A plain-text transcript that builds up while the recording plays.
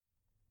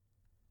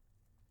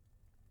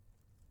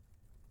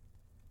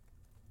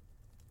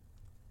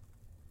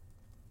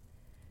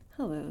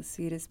Hello,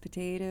 sweet as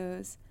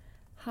potatoes.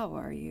 How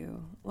are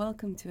you?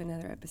 Welcome to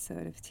another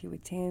episode of Tea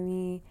with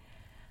Tammy.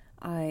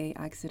 I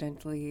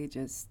accidentally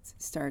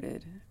just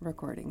started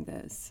recording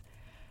this,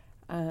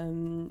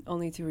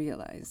 only to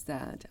realize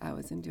that I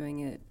wasn't doing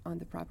it on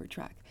the proper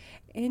track.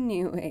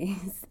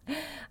 Anyways,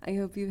 I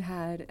hope you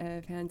had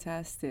a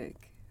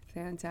fantastic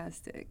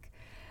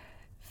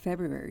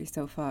February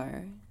so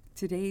far.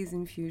 Today's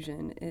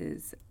infusion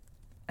is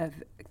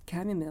of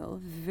chamomile,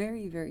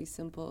 very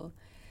simple.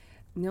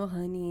 No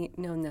honey,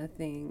 no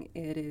nothing.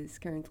 It is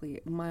currently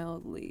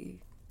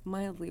mildly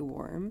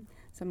warm.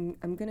 So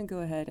I'm gonna go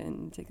ahead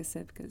and take a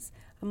sip because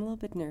I'm a little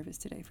bit nervous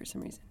today for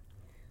some reason.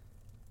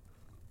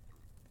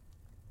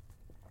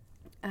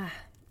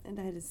 And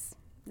that is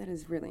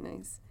really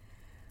nice.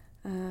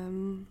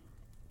 Um,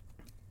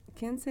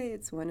 can't say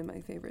it's one of my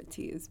favorite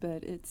teas,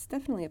 but it's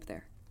definitely up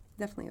there.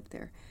 Definitely up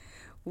there.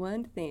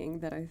 One thing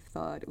that I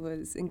thought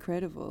was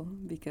incredible,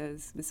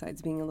 because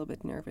besides being a little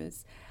bit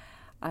nervous,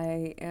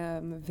 I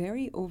am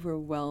very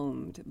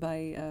overwhelmed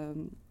by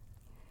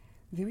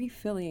very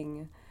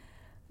filling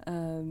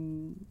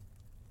um,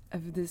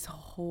 of this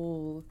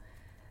whole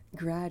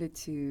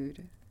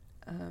gratitude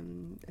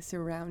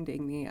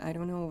surrounding me. I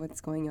don't know what's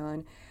going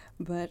on,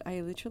 but I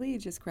literally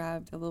just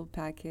grabbed a little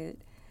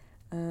packet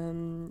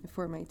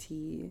for my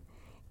tea,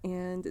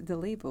 and the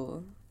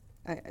label.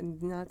 I'm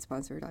not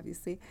sponsored,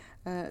 obviously.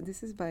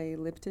 This is by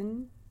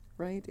Lipton,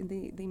 right? And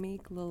they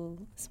make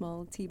little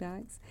small tea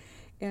bags.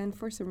 And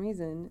for some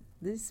reason,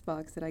 this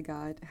box that I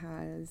got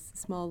has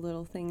small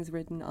little things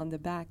written on the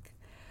back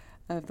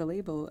of the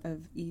label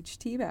of each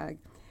tea bag.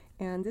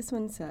 And this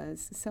one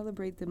says,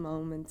 "Celebrate the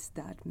moments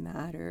that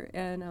matter."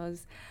 And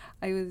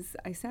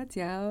I sat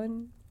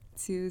down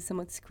to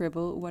somewhat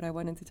scribble what I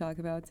wanted to talk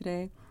about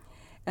today.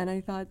 And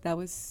I thought that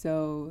was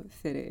so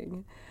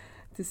fitting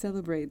to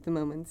celebrate the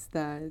moments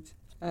that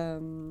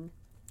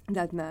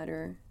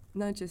matter,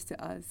 not just to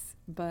us,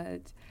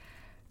 but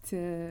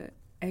to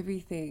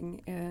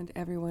everything and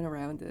everyone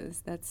around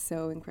us. That's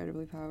so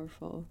incredibly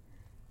powerful.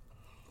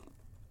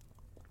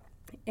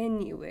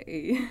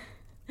 Anyway,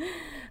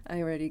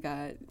 I already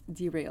got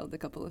derailed a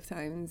couple of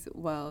times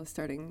while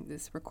starting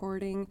this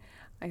recording.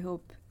 I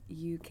hope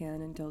you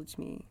can indulge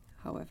me,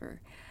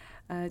 however.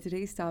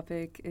 Today's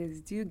topic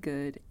is do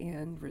good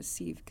and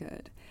receive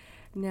good.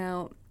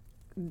 Now,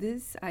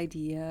 this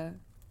idea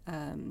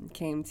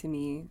came to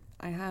me.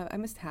 I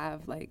must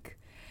have like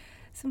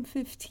some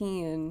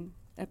 15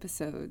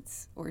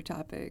 episodes or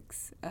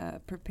topics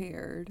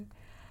prepared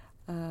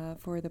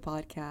for the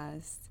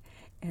podcast,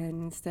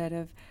 and instead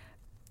of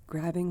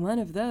grabbing one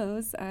of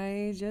those,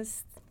 I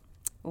just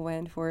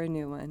went for a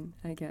new one,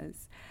 I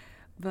guess.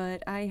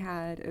 But I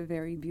had a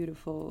very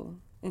beautiful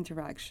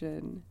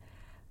interaction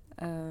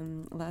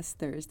last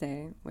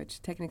Thursday,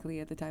 which technically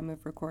at the time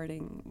of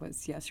recording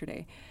was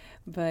yesterday.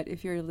 But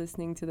if you're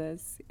listening to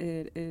this,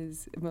 it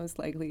is most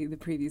likely the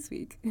previous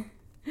week.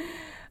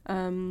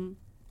 um,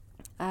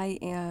 I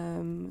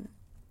am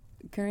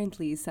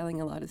currently selling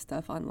a lot of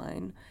stuff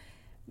online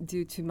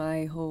due to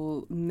my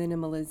whole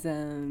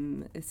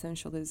minimalism,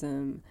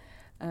 essentialism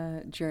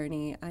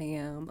journey. I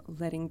am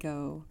letting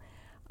go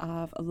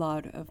of a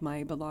lot of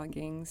my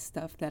belongings,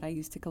 stuff that I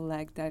used to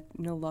collect that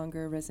no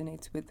longer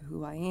resonates with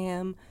who I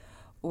am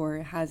or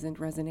hasn't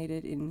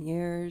resonated in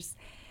years.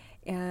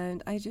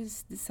 And I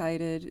just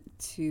decided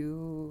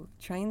to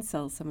try and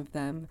sell some of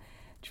them,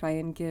 try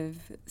and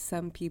give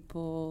some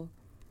people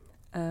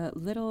a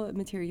little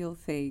material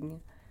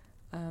thing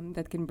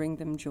that can bring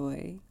them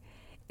joy.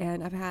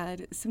 And I've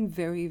had some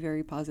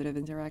very positive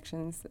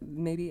interactions.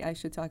 Maybe I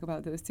should talk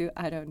about those too.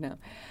 I don't know.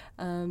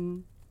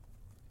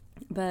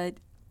 But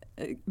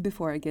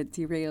before I get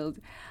derailed,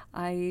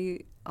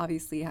 I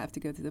obviously have to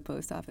go to the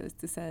post office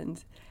to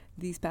send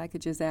these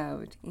packages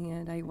out.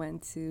 And I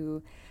went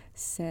to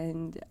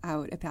send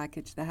out a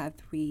package that had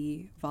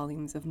 3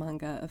 volumes of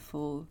manga, a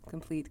full,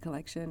 complete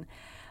collection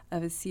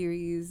of a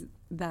series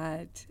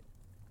that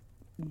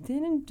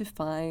didn't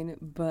define,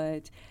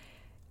 but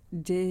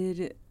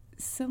did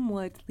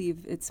somewhat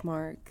leave its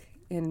mark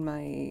in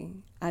my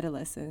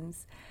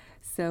adolescence.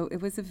 So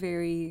it was a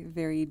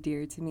very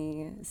dear to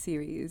me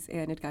series,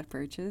 and it got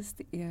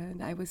purchased,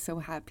 and I was so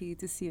happy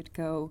to see it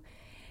go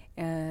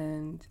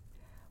and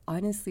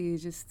honestly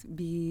just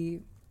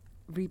be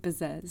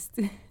repossessed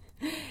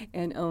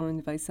and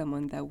owned by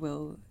someone that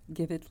will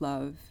give it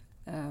love,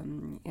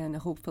 and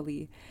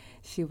hopefully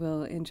she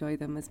will enjoy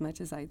them as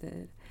much as I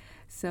did.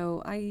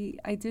 So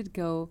I did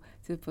go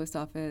to the post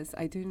office.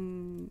 I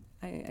didn't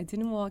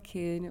walk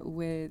in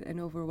with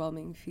an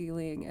overwhelming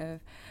feeling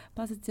of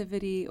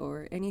positivity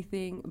or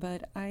anything,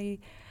 but I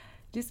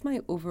just my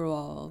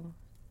overall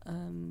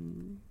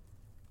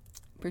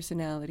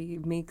personality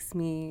makes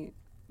me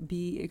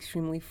be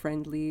extremely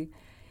friendly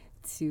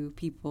to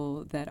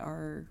people that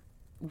are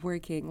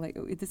working. Like,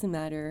 it doesn't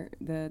matter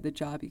the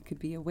job. You could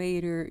be a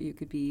waiter, you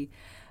could be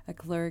a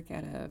clerk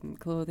at a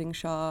clothing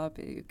shop,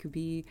 it could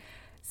be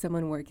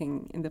someone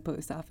working in the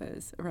post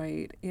office,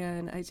 right?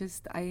 And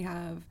I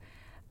have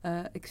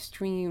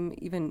extreme,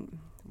 even,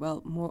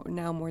 well, more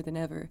now more than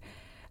ever,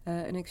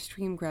 an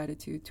extreme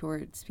gratitude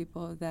towards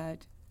people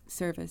that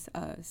service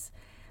us,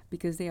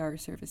 because they are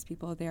service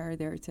people. They are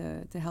there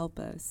to help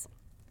us.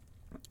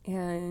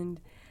 And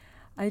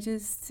I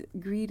just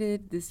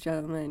greeted this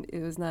gentleman.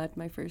 It was not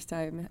my first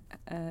time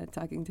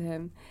talking to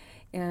him.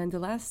 And the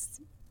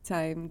last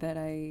time that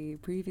I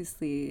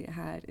previously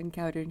had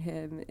encountered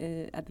him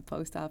at the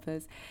post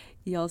office,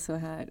 he also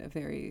had a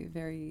very,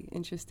 very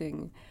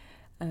interesting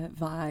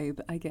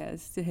vibe, I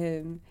guess, to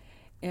him.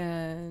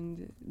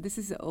 And this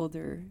is an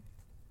older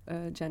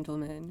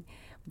gentleman,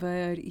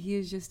 but he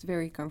is just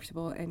very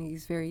comfortable, and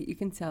you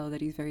can tell that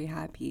he's very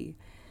happy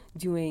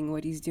doing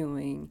what he's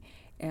doing,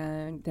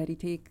 and that he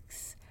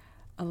takes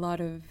a lot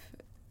of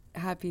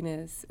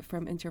happiness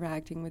from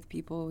interacting with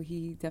people.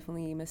 He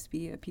definitely must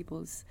be a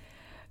people's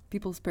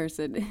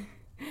person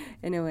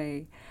in a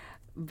way.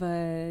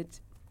 But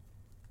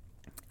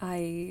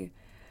I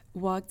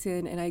walked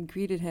in and I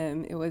greeted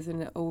him. It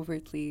wasn't an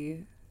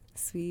overtly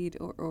sweet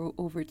or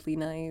overtly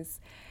nice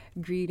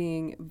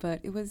greeting, but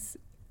it was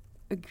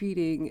a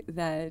greeting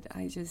that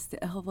I just,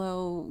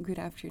 hello, good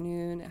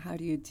afternoon, how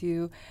do you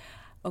do?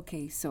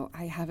 Okay, so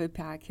I have a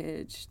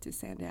package to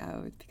send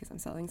out because I'm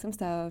selling some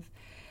stuff.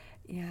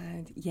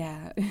 And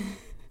yeah,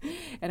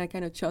 and I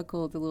kind of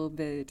chuckled a little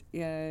bit,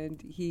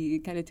 and he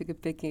kind of took a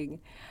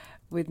picking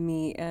with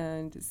me,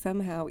 and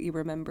somehow he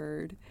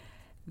remembered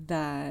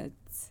that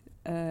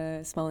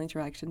small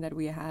interaction that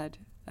we had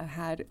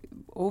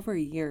over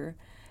a year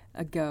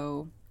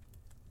ago,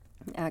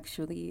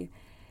 actually.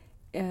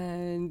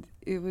 And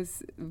it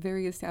was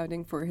very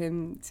astounding for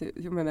him to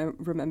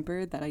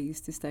remember that I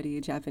used to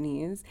study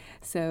Japanese.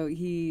 So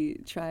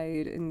he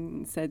tried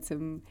and said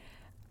some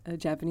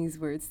Japanese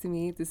words to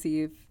me to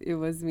see if it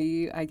was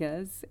me, I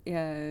guess.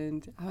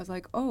 And I was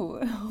like, oh,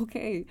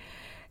 okay.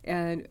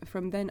 And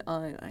from then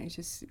on, I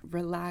just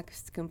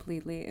relaxed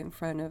completely in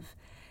front of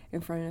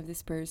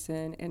this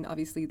person. And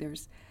obviously,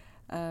 there's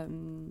a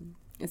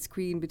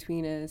screen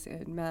between us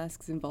and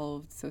masks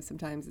involved. So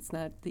sometimes it's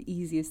not the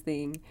easiest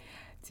thing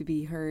to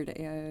be heard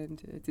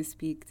and to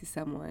speak to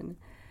someone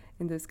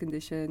in those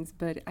conditions.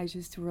 But I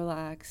just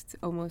relaxed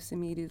almost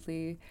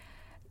immediately.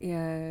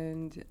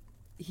 And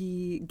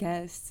he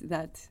guessed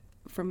that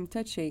from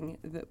touching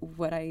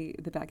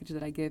the package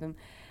that I gave him,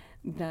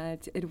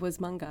 that it was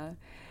manga.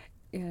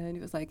 And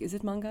he was like, is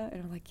it manga?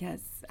 And I'm like,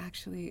 yes,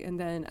 actually. And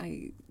then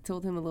I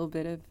told him a little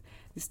bit of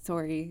the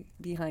story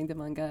behind the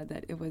manga,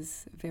 that it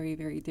was very,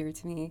 very dear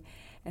to me.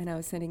 And I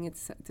was sending it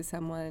to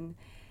someone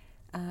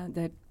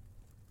that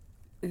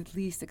at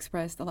least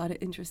expressed a lot of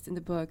interest in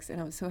the books.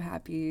 And I was so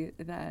happy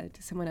that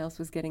someone else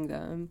was getting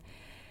them.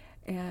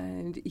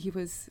 And he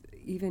was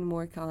even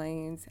more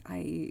kind.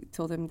 I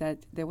told him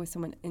that there was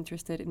someone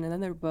interested in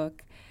another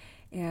book,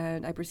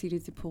 and I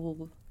proceeded to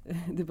pull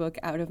the book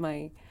out of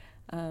my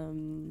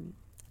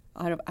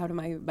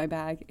my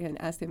bag and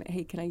asked him,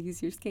 "Hey, can I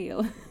use your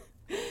scale?"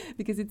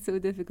 Because it's so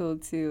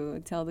difficult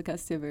to tell the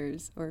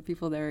customers or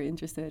people that are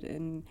interested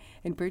in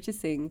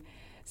purchasing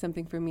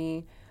something from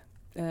me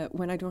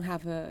when I don't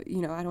have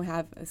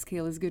a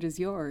scale as good as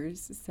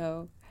yours.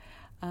 So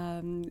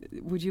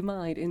would you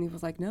mind? And he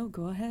was like, no,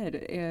 go ahead.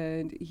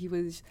 And he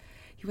was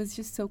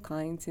just so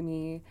kind to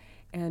me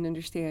and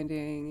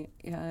understanding.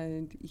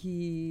 And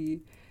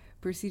he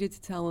proceeded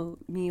to tell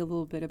me a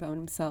little bit about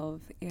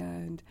himself.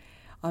 And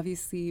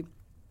obviously,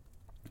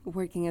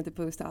 working at the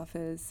post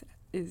office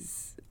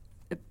is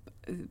a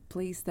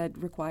place that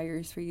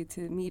requires for you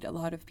to meet a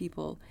lot of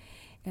people,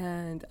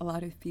 and a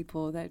lot of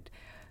people that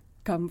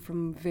come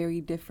from very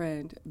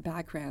different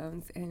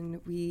backgrounds. And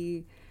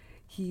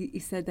he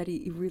said that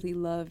he really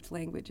loved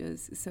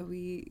languages, so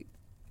he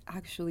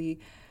actually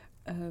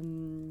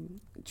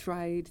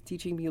tried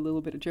teaching me a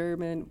little bit of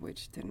German,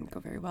 which didn't go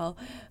very well,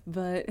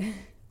 but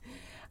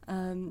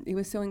it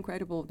was so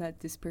incredible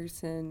that this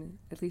person,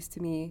 at least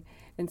to me,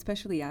 and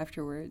especially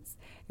afterwards,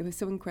 it was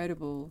so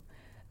incredible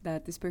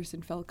that this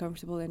person felt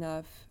comfortable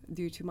enough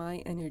due to my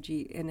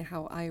energy and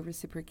how I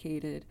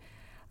reciprocated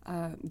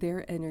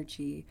their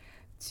energy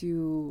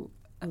to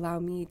allow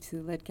me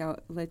to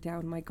let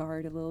down my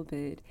guard a little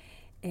bit,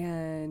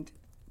 and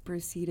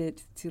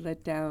proceeded to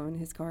let down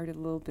his guard a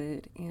little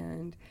bit.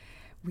 And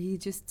we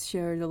just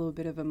shared a little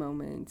bit of a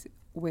moment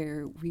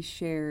where we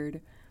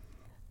shared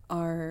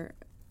our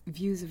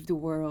views of the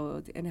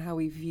world and how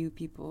we view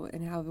people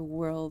and how the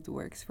world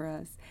works for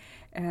us.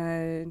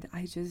 And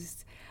I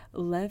just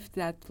left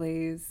that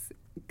place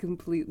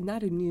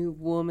not a new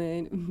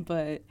woman,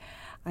 but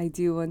I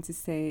do want to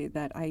say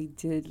that I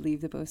did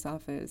leave the post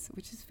office,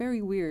 which is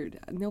very weird.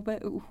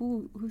 Nobody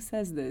who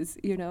says this,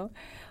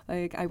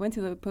 like, I went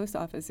to the post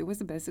office. It was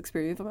the best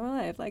experience of my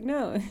life. Like,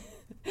 no,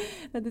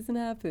 that doesn't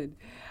happen.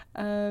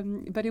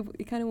 But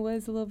it kind of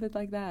was a little bit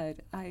like that.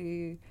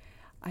 I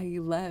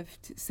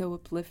left so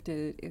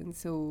uplifted and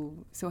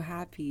so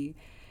happy.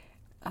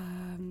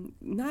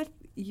 Not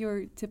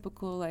your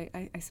typical,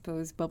 I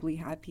suppose, bubbly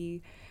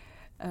happy,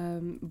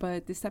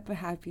 but this type of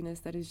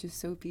happiness that is just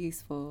so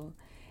peaceful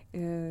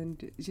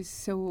and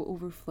just so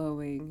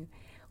overflowing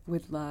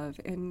with love.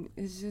 And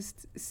it's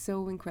just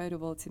so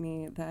incredible to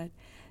me that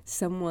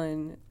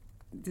someone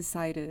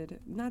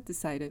not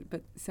decided,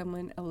 but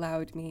someone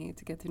allowed me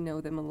to get to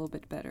know them a little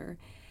bit better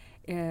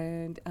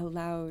and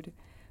allowed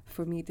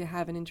for me to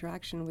have an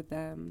interaction with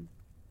them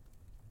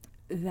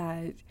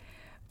that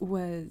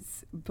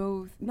was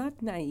both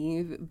not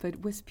naive,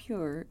 but was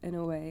pure in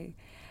a way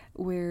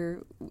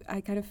where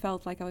I kind of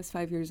felt like I was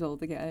 5 years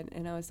old again,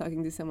 and I was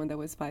talking to someone that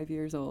was 5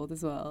 years old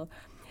as well.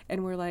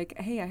 And we're like,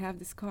 hey, I have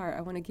this car.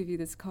 I want to give you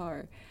this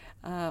car.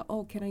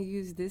 Oh, can I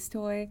use this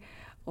toy?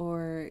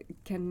 Or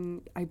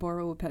can I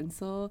borrow a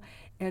pencil?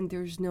 And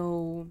there's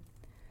no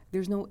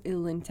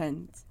ill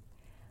intent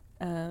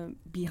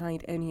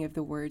behind any of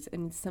the words,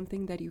 and it's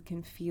something that you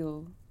can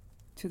feel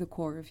to the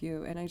core of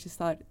you. And I just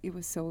thought it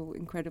was so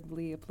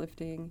incredibly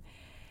uplifting.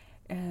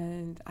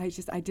 And I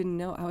didn't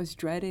know. I was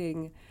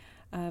dreading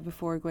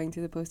before going to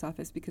the post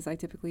office because I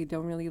typically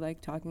don't really like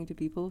talking to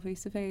people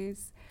face to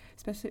face,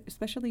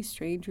 especially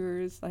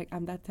strangers. Like,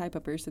 I'm that type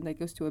of person that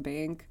goes to a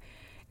bank,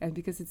 and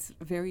because it's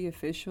very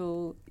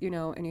official,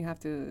 and you have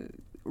to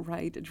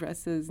write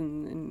addresses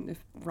and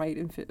write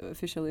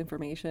official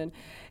information,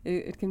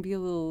 it can be a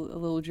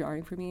little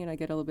jarring for me, and I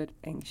get a little bit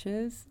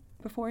anxious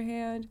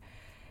beforehand.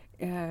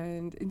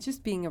 And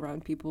just being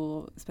around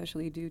people,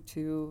 especially due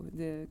to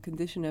the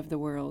condition of the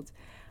world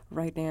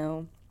right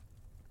now,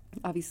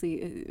 obviously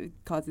it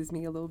causes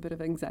me a little bit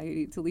of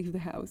anxiety to leave the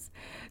house.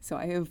 So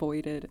I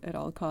avoid it at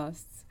all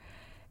costs.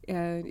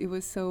 And it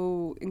was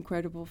so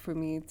incredible for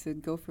me to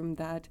go from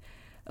that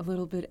a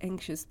little bit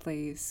anxious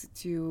place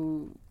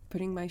to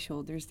putting my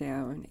shoulders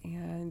down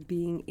and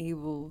being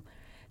able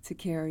to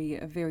carry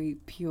a very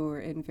pure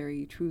and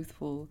very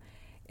truthful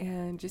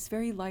and just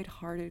very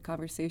lighthearted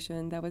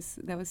conversation that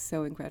was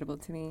so incredible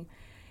to me.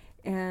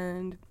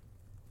 And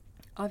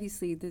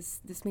obviously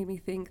this made me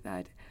think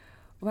that,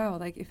 wow,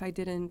 like if I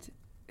didn't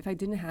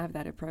have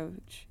that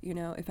approach,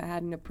 if I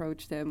hadn't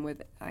approached them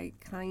with, I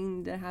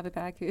kind of have a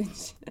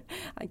package,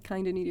 I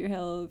kind of need your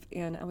help,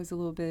 and I was a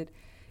little bit,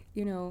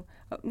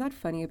 not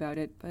funny about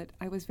it, but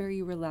I was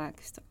very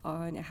relaxed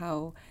on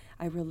how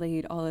I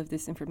relayed all of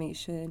this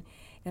information,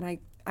 and I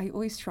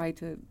always try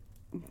to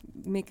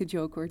make a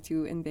joke or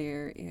two in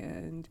there,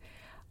 and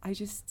I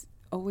just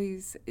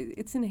always,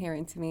 it's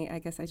inherent to me, I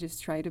guess. I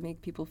just try to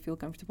make people feel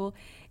comfortable,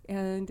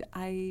 and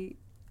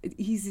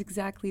he's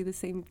exactly the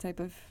same type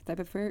of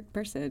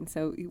person.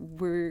 So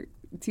we're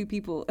two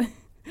people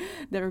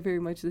that are very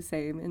much the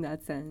same in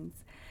that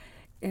sense.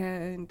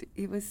 And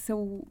it was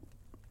so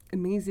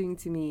amazing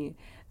to me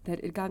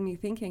that it got me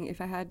thinking, if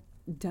I had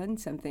done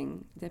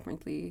something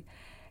differently,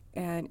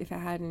 and if I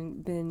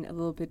hadn't been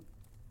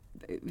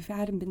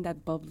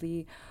that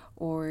bubbly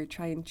or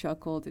try and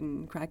chuckled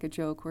and crack a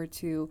joke or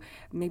two,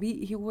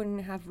 maybe he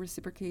wouldn't have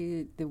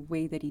reciprocated the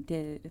way that he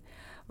did,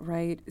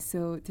 right?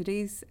 So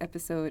today's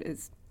episode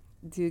is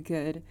do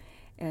good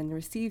and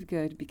receive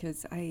good,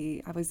 because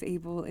I was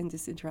able in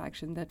this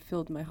interaction that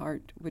filled my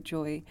heart with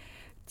joy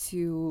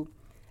to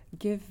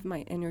give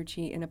my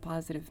energy in a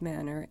positive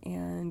manner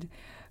and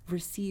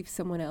receive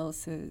someone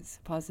else's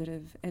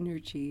positive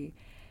energy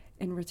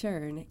in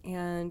return.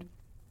 And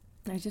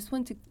I just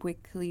want to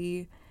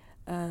quickly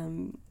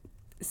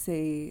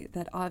say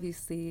that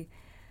obviously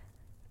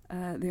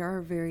there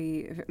are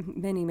very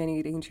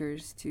many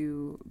dangers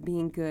to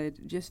being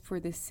good just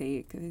for the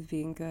sake of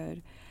being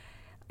good.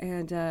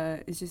 And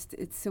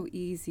it's so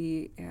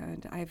easy,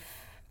 and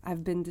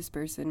I've been this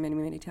person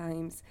many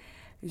times.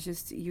 It's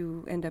just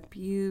you end up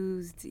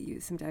used.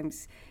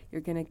 Sometimes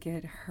you're gonna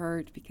get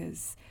hurt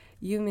because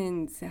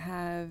humans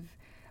have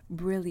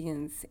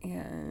brilliance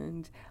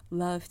and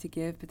love to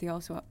give, but they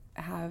also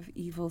have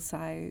evil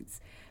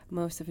sides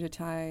most of the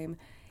time,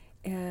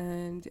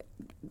 and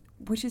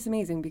which is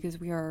amazing because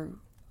we are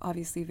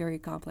obviously very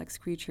complex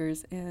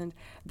creatures, and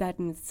that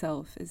in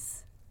itself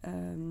is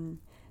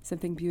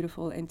something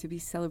beautiful and to be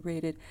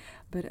celebrated.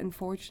 But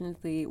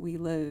unfortunately, we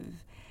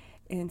live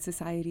in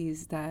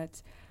societies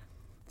that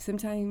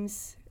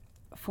sometimes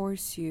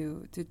force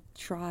you to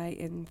try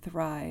and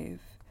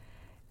thrive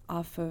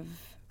off of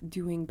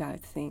doing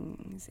bad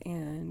things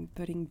and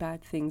putting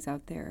bad things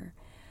out there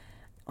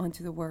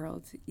onto the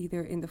world,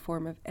 either in the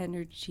form of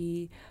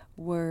energy,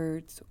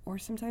 words, or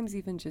sometimes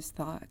even just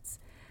thoughts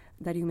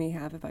that you may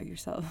have about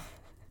yourself.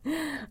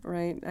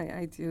 Right?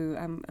 I do.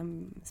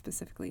 I'm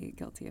specifically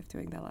guilty of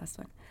doing that last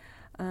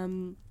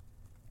one.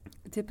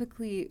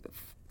 Typically,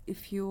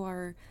 if you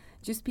are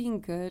just being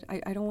good,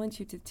 I don't want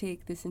you to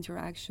take this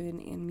interaction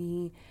and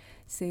me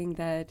saying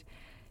that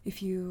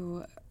if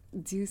you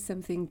do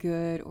something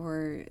good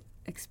or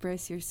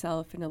express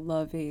yourself in a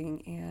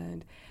loving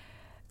and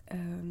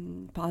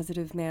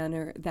positive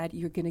manner, that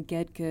you're going to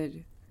get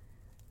good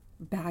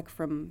back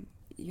from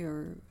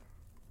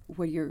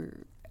what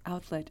your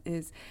outlet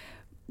is.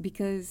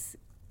 Because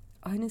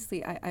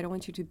honestly, I don't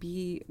want you to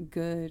be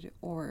good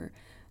or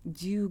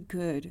do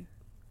good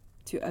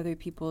to other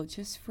people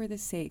just for the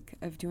sake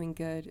of doing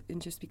good,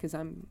 and just because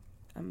I'm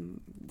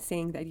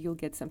saying that you'll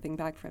get something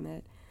back from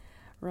it,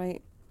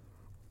 right?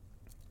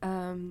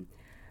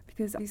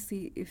 Because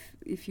obviously,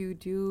 if you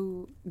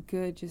do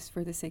good just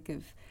for the sake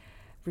of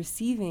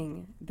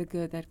receiving the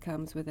good that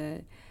comes with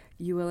it,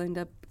 You will end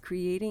up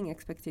creating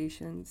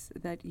expectations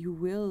that you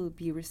will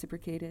be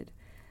reciprocated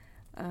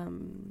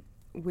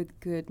with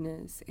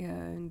goodness.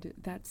 And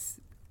that's,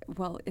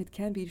 well, it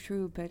can be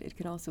true, but it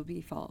can also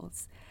be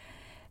false.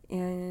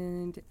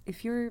 And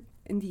if you're,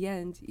 in the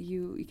end,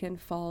 you can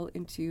fall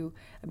into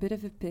a bit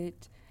of a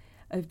pit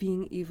of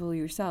being evil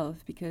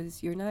yourself,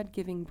 because you're not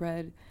giving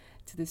bread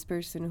to this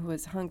person who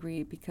is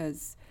hungry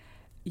because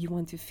you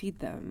want to feed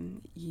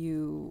them.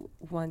 You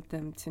want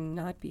them to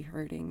not be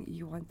hurting.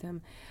 You want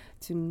them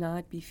to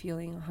not be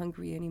feeling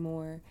hungry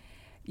anymore.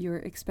 You're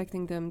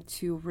expecting them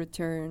to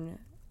return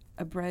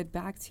a bread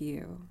back to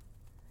you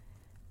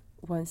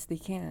once they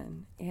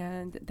can.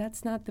 And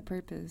that's not the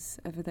purpose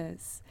of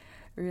this,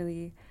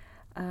 really.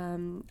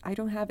 I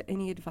don't have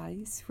any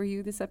advice for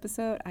you this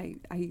episode.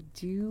 I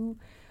do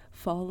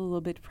fall a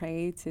little bit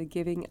prey to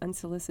giving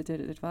unsolicited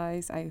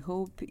advice. I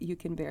hope you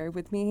can bear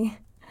with me.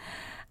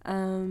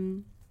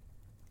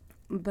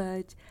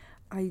 But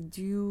I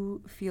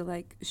do feel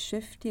like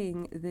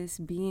shifting this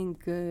being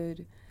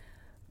good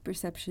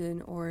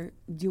perception or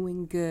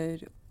doing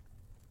good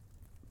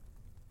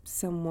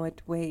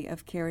somewhat way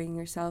of carrying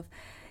yourself,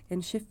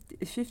 and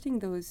shifting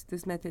those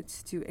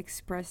methods to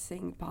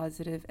expressing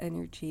positive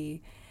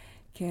energy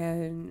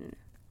can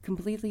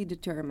completely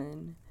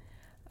determine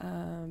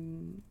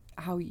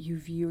how you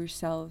view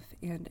yourself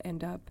and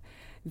end up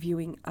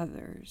viewing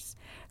others.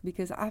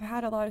 Because I've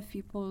had a lot of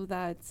people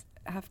that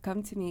have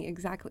come to me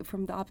exactly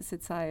from the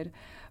opposite side,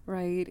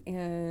 right?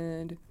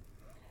 And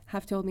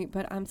have told me,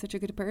 but I'm such a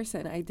good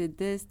person. I did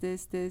this,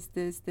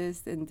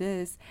 and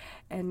this.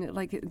 And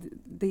like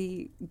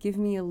they give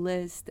me a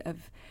list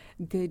of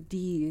good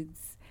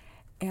deeds.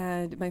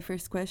 And my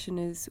first question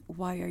is,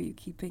 why are you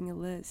keeping a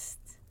list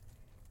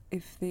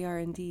if they are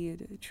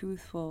indeed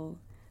truthful,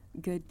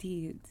 good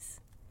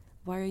deeds?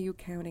 Why are you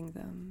counting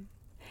them?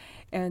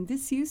 And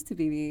this used to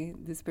be me.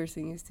 This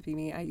person used to be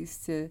me. I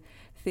used to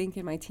think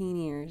in my teen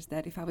years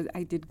that if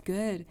I did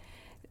good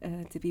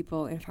to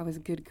people, and if I was a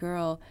good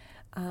girl,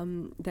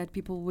 that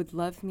people would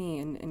love me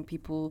and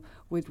people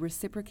would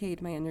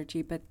reciprocate my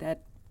energy, but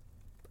that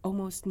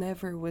almost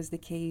never was the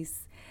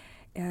case.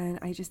 And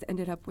I just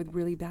ended up with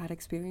really bad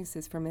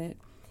experiences from it.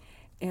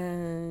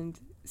 And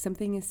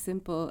something as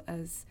simple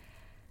as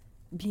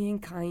being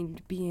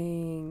kind,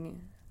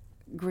 being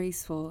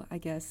graceful, I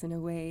guess, in a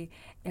way,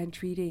 and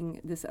treating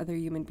this other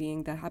human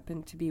being that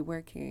happened to be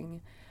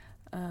working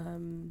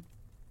in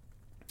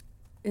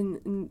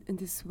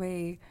this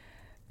way,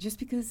 just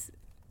because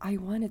I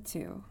wanted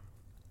to.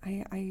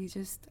 I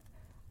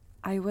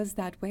was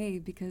that way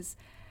because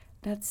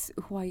that's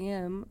who I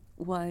am,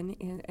 one,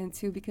 and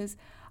two, because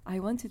I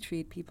want to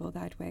treat people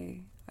that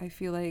way. I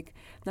feel like,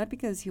 not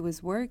because he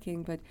was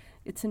working, but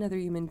it's another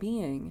human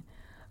being,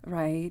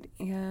 right?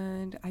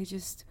 And I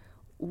just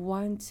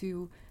want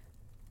to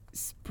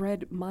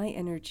spread my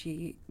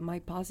energy, my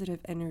positive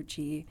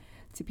energy,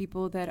 to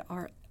people that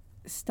are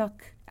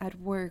stuck at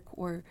work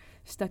or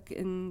stuck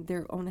in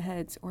their own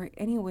heads or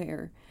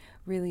anywhere,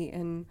 really.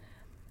 And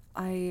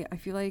I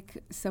feel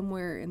like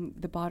somewhere in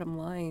the bottom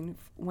line,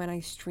 when I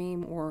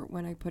stream or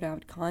when I put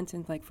out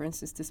content, like for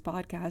instance this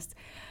podcast,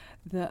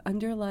 the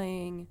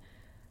underlying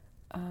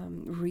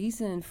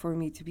reason for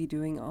me to be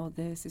doing all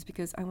this is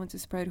because I want to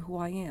spread who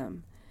I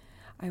am.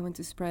 I want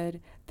to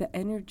spread the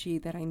energy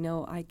that I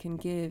know I can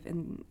give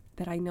and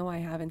that I know I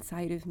have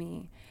inside of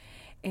me.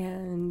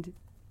 And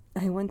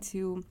I want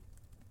to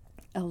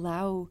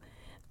allow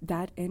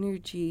that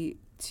energy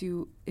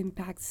to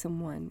impact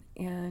someone.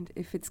 And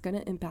if it's going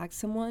to impact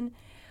someone,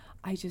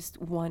 I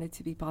just want it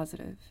to be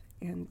positive.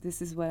 And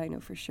this is what I know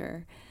for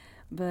sure.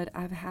 But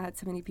I've had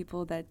so many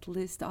people that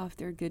list off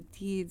their good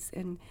deeds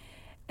and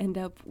end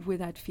up with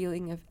that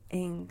feeling of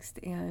angst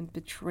and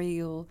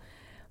betrayal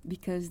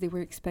because they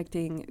were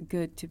expecting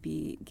good to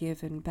be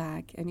given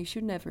back. And you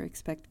should never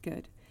expect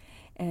good.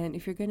 And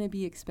if you're going to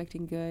be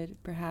expecting good,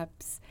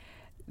 perhaps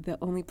the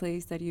only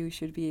place that you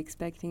should be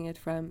expecting it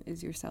from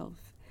is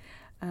yourself,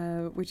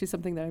 which is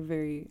something that I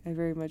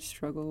very much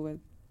struggle with.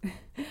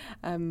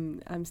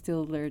 I'm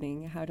still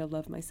learning how to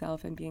love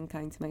myself and being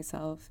kind to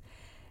myself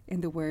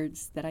in the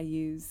words that I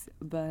use.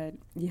 But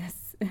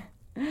yes,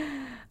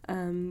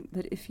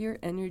 but if your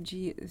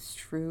energy is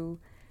true,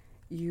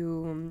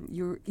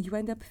 you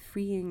end up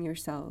freeing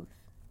yourself,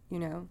 you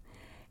know,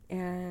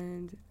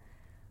 and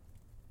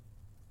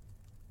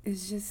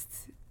it's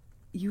just,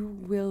 you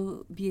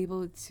will be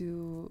able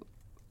to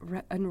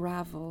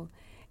unravel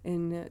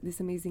in this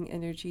amazing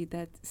energy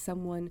that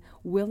someone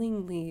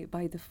willingly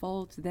by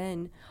default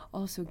then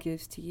also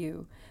gives to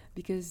you,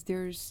 because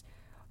there's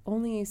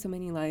only so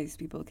many lives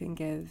people can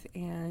give.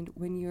 And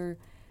when you're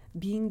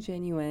being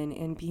genuine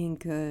and being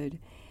good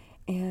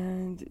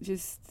and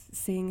just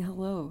saying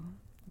hello,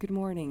 good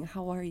morning,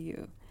 how are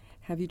you,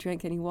 have you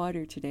drank any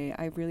water today?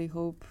 I really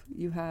hope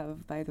you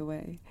have, by the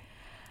way.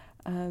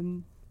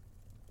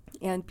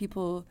 And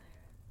people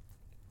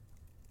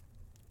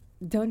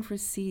don't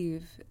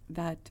receive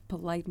that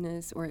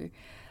politeness or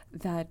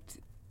that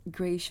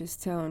gracious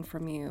tone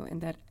from you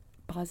and that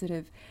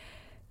positive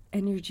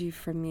energy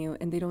from you,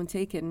 and they don't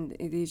take it, and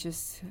they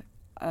just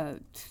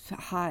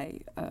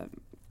hi,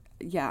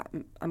 yeah,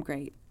 I'm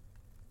great.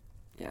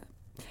 Yeah.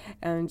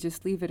 And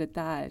just leave it at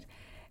that.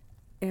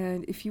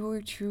 And if you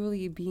were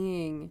truly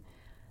being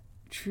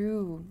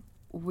true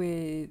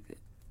with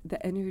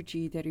the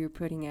energy that you're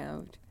putting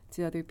out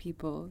to other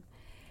people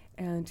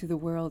and to the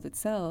world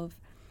itself,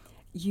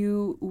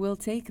 you will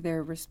take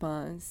their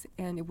response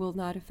and it will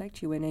not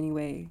affect you in any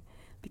way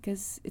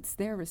because it's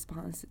their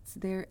response, it's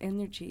their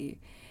energy.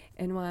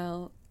 And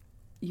while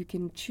you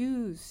can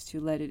choose to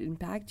let it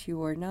impact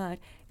you or not,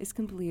 it's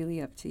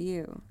completely up to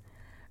you,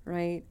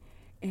 right?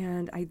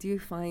 And I do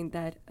find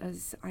that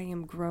as I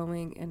am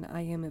growing and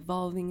I am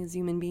evolving as a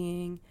human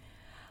being,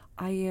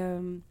 I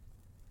am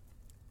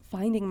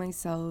finding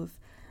myself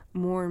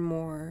more and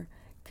more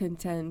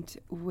content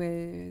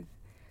with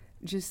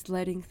just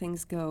letting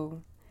things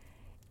go.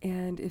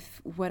 And if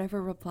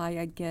whatever reply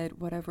I get,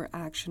 whatever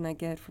action I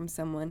get from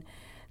someone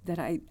that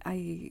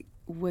I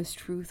was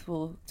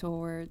truthful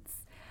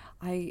towards,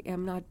 I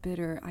am not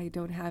bitter. I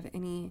don't have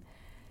anything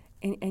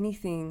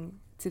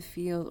to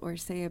feel or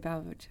say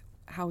about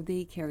how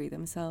they carry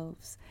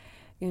themselves,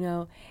 you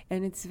know.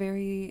 And it's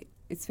very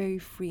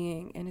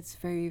freeing and it's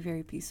very,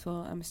 very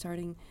peaceful. I'm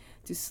starting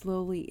to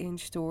slowly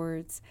inch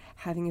towards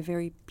having a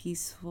very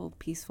peaceful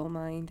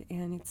mind,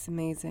 and it's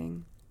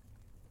amazing.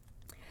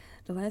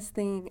 The last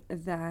thing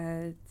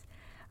that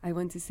I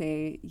want to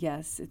say,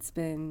 yes, it's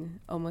been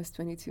almost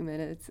 22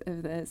 minutes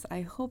of this.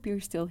 I hope you're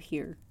still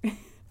here.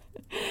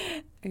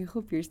 I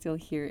hope you're still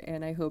here,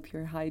 and I hope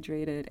you're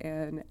hydrated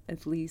and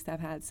at least have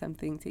had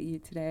something to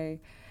eat today,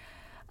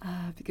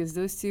 because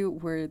those two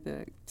were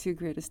the two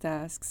greatest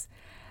tasks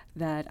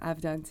that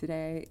I've done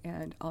today,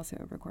 and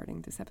also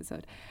recording this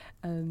episode.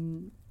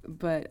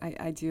 But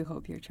I do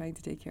hope you're trying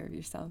to take care of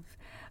yourself.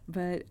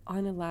 But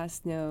on a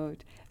last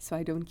note, so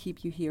I don't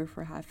keep you here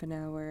for half an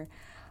hour,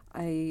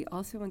 I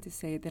also want to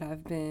say that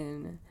I've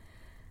been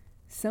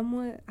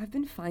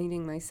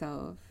finding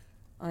myself,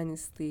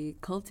 honestly,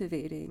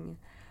 cultivating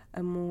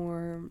a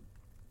more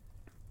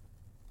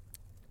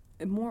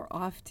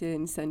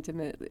often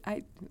sentiment.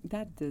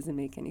 That doesn't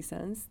make any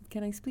sense.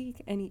 Can I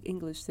speak any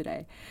English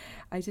today?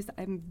 I've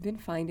been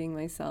finding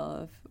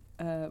myself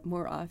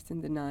more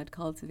often than not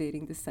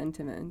cultivating the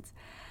sentiment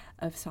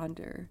of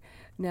Sonder.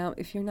 Now,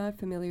 if you're not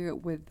familiar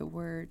with the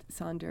word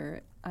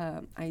Sonder,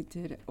 I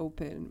did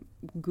open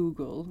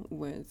Google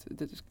with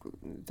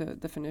the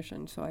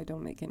definition so I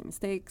don't make any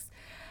mistakes.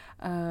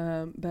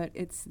 But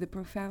it's the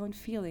profound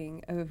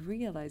feeling of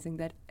realizing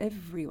that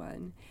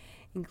everyone,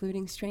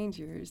 including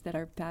strangers that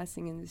are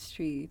passing in the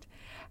street,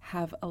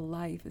 have a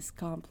life as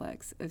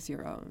complex as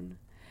your own,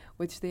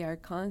 which they are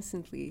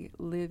constantly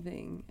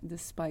living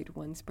despite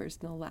one's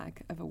personal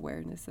lack of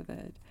awareness of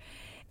it.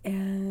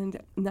 And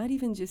not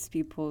even just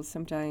people,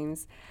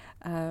 sometimes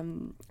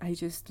I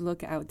just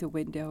look out the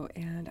window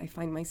and I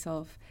find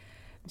myself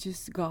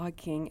just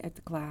gawking at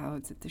the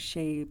clouds, at the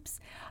shapes.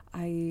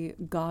 I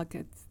gawk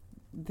at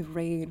the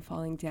rain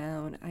falling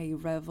down. I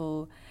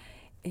revel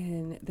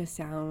in the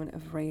sound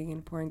of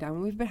rain pouring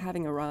down. We've been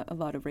having a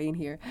lot of rain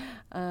here.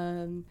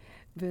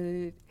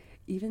 But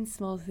even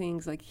small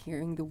things like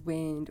hearing the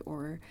wind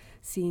or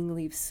seeing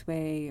leaves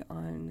sway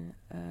on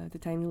the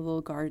tiny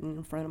little garden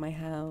in front of my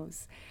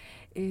house,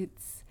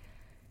 it's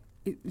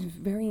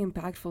very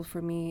impactful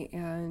for me.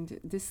 And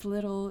this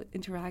little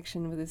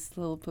interaction with this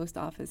little post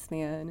office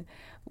man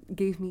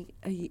gave me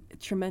a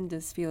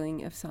tremendous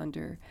feeling of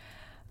Sonder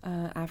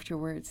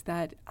afterwards,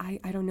 that I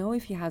don't know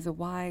if he has a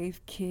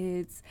wife,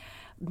 kids,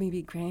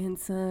 maybe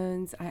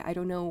grandsons. I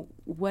don't know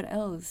what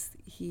else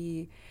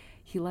he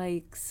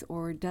likes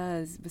or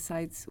does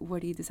besides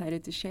what he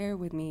decided to share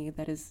with me,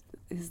 that is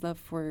his love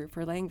for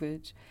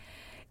language,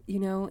 you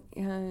know.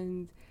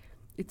 And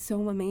it's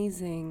so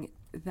amazing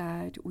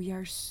that we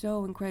are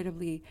so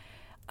incredibly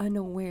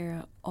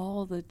unaware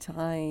all the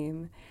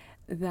time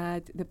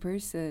that the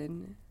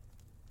person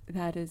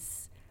that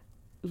is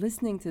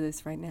listening to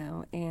this right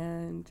now,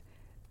 and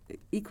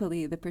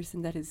equally the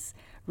person that is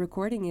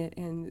recording it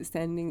and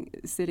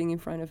sitting in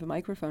front of a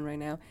microphone right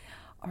now,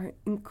 are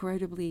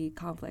incredibly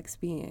complex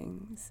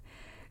beings.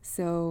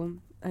 So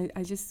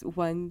I just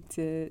want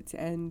to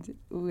end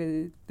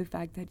with the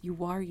fact that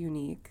you are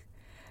unique.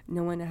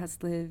 No one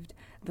has lived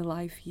the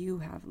life you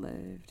have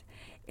lived.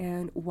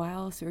 And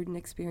while certain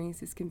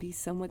experiences can be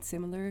somewhat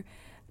similar,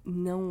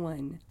 no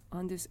one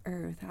on this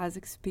earth has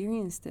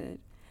experienced it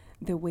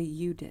the way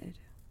you did.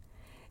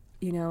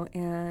 You know,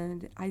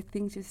 and I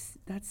think just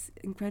that's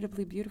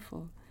incredibly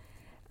beautiful.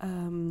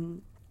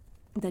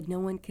 That no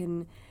one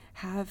can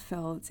have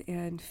felt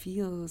and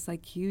feels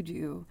like you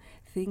do,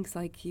 thinks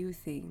like you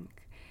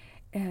think,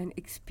 and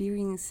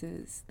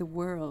experiences the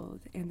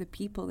world and the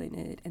people in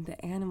it and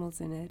the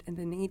animals in it and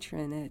the nature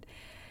in it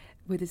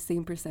with the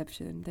same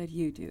perception that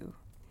you do.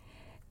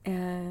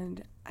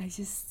 And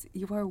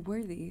you are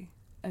worthy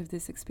of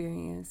this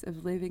experience,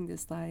 of living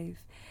this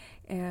life,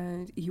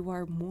 and you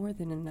are more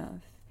than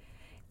enough.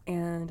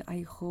 And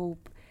I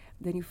hope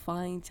that you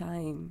find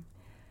time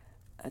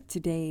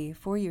today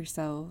for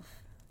yourself,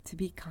 to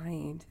be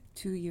kind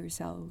to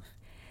yourself,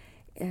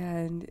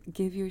 and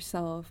give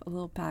yourself a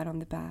little pat on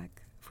the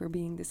back for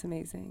being this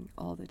amazing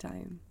all the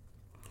time.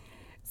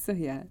 So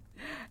yeah,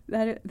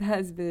 that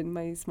has been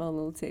my small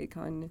little take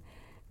on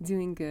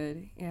doing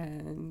good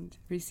and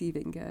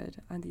receiving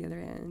good on the other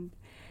end.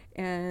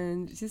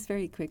 And just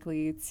very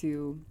quickly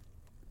to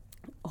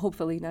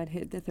hopefully not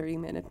hit the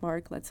 30-minute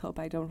mark. Let's hope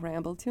I don't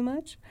ramble too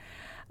much.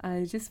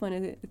 I just want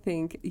to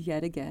thank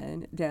yet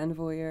again Dan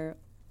Voyer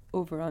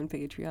over on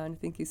Patreon.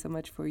 Thank you so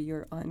much for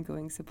your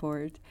ongoing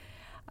support.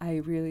 I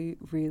really,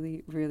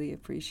 really, really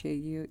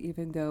appreciate you,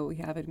 even though we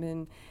haven't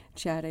been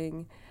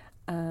chatting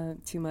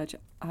too much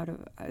out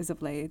of as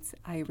of late.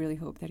 I really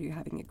hope that you're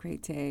having a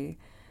great day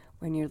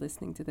when you're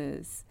listening to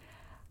this.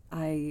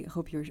 I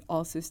hope you're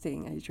also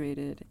staying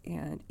hydrated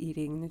and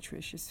eating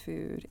nutritious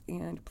food.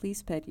 And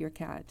please pet your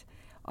cat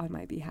on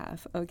my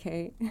behalf,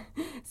 okay?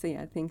 So,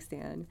 yeah, thanks,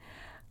 Dan.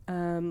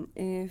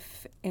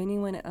 If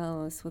anyone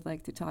else would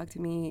like to talk to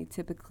me,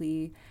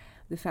 typically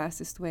the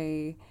fastest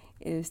way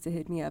is to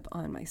hit me up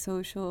on my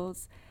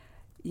socials.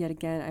 Yet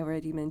again, I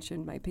already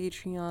mentioned my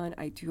Patreon.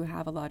 I do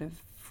have a lot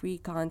of free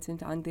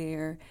content on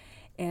there.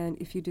 And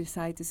if you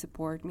decide to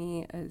support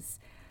me as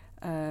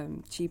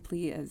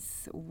cheaply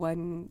as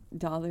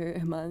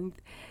 $1 a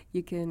month,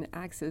 you can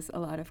access a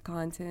lot of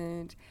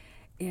content.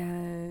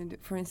 And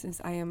for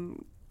instance, I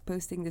am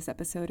posting this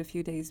episode a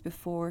few days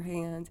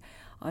beforehand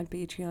on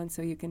Patreon,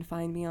 so you can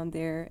find me on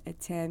there at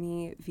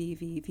Tammy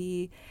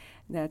VVV.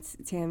 That's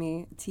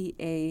Tammy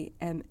TAMMYVVV.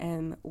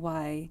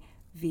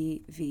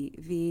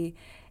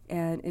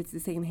 And it's the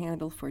same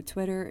handle for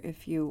Twitter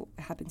if you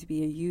happen to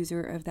be a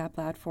user of that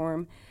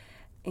platform.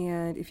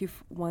 And if you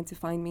want to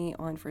find me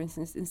on, for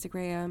instance,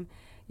 Instagram,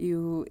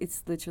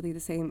 it's literally the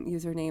same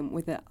username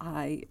with the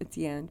I at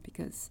the end,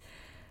 because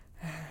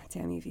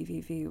Tammy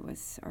VVV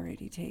was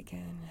already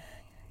taken.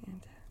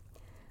 And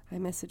I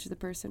messaged the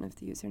person of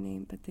the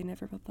username, but they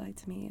never replied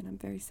to me, and I'm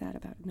very sad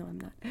about it. No, I'm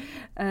not.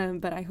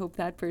 But I hope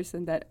that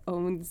person that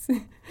owns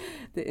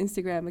the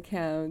Instagram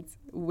account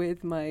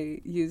with my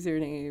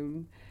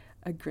username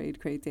a great,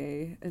 great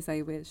day, as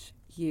I wish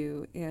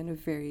you, and a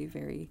very,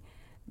 very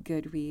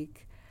good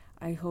week.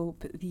 I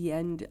hope the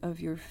end of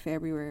your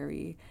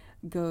February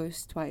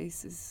goes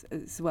twice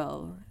as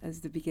well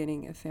as the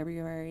beginning of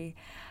February.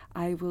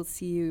 I will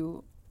see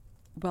you,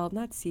 well,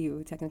 not see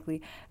you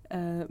technically,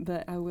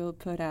 but I will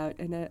put out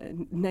a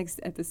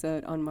next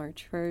episode on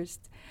March 1st,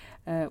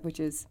 which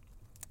is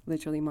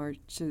literally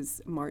Marching.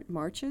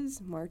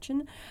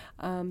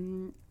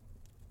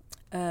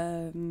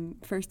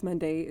 First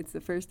Monday, it's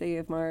the first day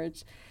of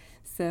March.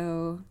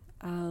 So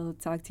I'll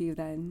talk to you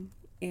then,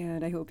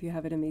 and I hope you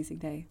have an amazing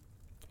day.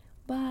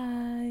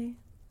 Bye.